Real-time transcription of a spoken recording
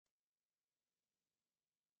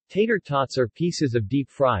Tater tots are pieces of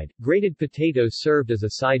deep-fried, grated potatoes served as a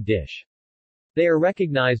side dish. They are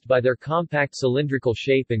recognized by their compact cylindrical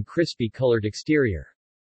shape and crispy colored exterior.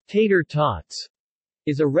 Tater tots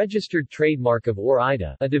is a registered trademark of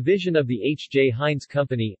Ore-Ida, a division of the H. J. Heinz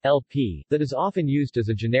Company, L.P., that is often used as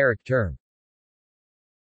a generic term.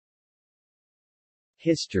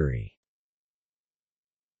 History.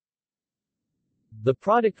 The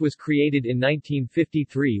product was created in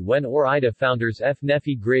 1953 when Ore-Ida founders F.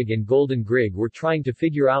 Neffy Grigg and Golden Grigg were trying to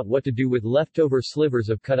figure out what to do with leftover slivers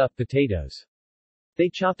of cut-up potatoes. They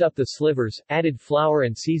chopped up the slivers, added flour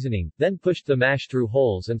and seasoning, then pushed the mash through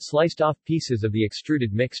holes and sliced off pieces of the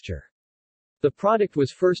extruded mixture. The product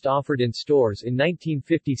was first offered in stores in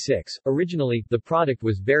 1956. Originally, the product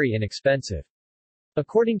was very inexpensive.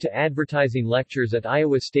 According to advertising lectures at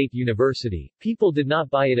Iowa State University, people did not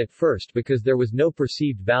buy it at first because there was no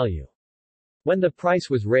perceived value. When the price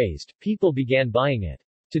was raised, people began buying it.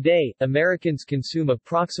 Today, Americans consume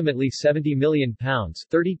approximately 70 million pounds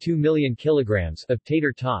 32 million kilograms of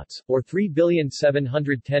tater tots, or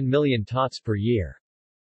 3,710,000,000 tots per year.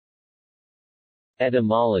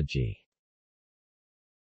 Etymology.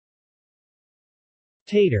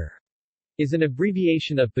 Tater is an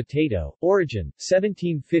abbreviation of potato. Origin,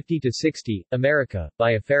 1750–60, America,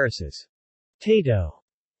 by Afaris. Tato,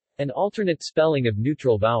 an alternate spelling of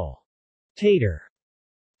neutral vowel. Tater.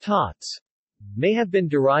 Tots may have been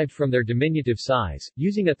derived from their diminutive size,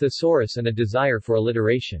 using a thesaurus and a desire for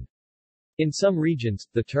alliteration. In some regions,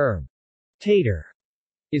 the term tater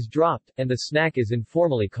is dropped, and the snack is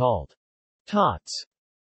informally called tots.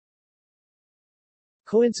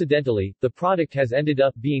 Coincidentally, the product has ended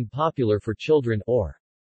up being popular for children, or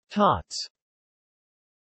tots.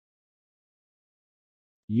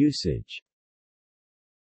 Usage.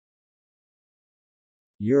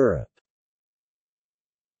 Europe.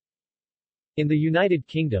 In the United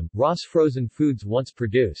Kingdom, Ross frozen foods once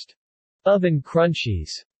produced oven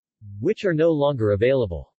crunchies, which are no longer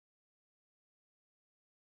available.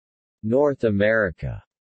 North America.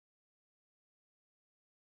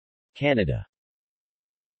 Canada.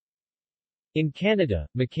 In Canada,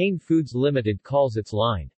 McCain Foods Limited calls its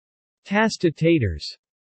line Tasta Taters.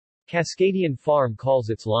 Cascadian Farm calls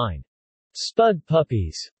its line Spud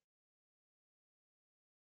Puppies.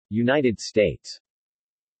 United States.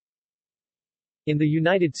 In the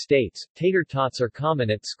United States, tater tots are common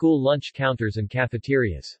at school lunch counters and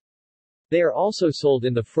cafeterias. They are also sold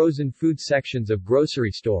in the frozen food sections of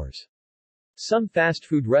grocery stores. Some fast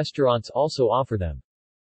food restaurants also offer them.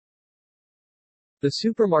 The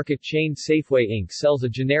supermarket chain Safeway Inc. sells a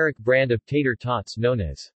generic brand of tater tots known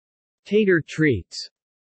as Tater Treats.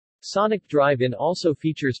 Sonic Drive-In also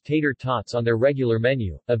features tater tots on their regular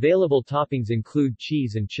menu. Available toppings include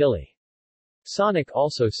cheese and chili. Sonic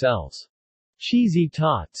also sells Cheesy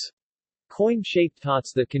Tots, coin-shaped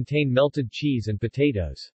tots that contain melted cheese and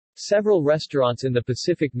potatoes. Several restaurants in the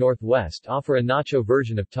Pacific Northwest offer a nacho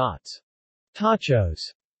version of tots.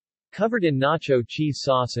 Tachos, covered in nacho cheese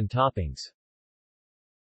sauce and toppings.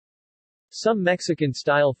 Some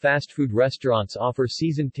Mexican-style fast food restaurants offer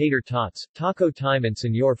seasoned tater tots. Taco Time and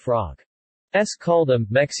Señor Frog's call them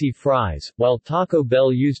Mexi Fries, while Taco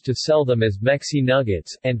Bell used to sell them as Mexi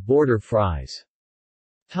Nuggets, and Border Fries.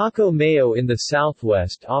 Taco Mayo in the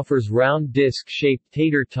Southwest offers round disc-shaped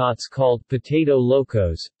tater tots called Potato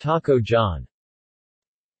Locos. Taco John's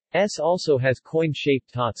also has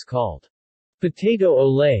coin-shaped tots called Potato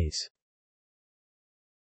Olays.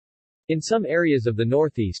 In some areas of the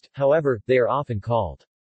Northeast, however, they are often called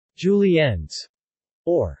Juliennes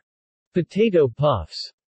or potato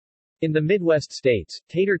puffs. In the Midwest states,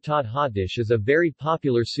 tater tot hot dish is a very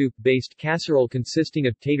popular soup-based casserole consisting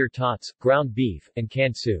of tater tots, ground beef, and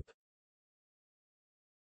canned soup.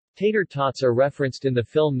 Tater tots are referenced in the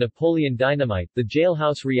film Napoleon Dynamite, the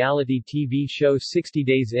jailhouse reality TV show 60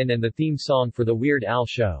 Days In, and the theme song for The Weird Al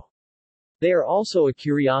Show. They are also a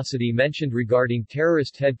curiosity mentioned regarding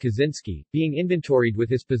terrorist Ted Kaczynski, being inventoried with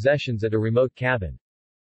his possessions at a remote cabin.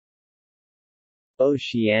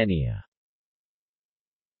 Oceania.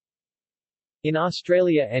 In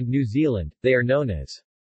Australia and New Zealand, they are known as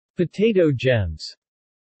potato gems,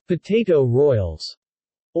 potato royals,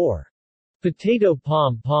 or potato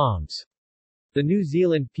pom-poms. The New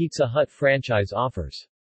Zealand Pizza Hut franchise offers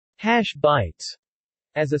hash bites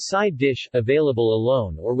as a side dish, available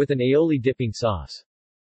alone or with an aioli dipping sauce.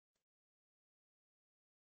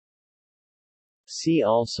 See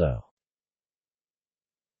also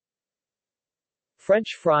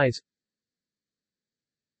French fries,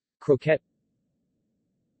 croquette,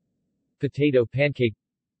 potato pancake,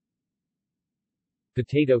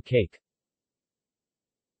 potato cake.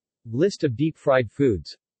 List of deep-fried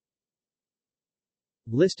foods.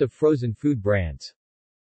 List of frozen food brands.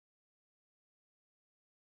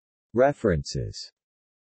 References.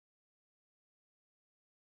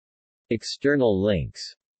 External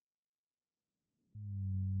links.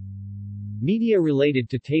 Media related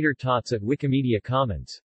to Tater tots at Wikimedia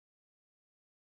Commons.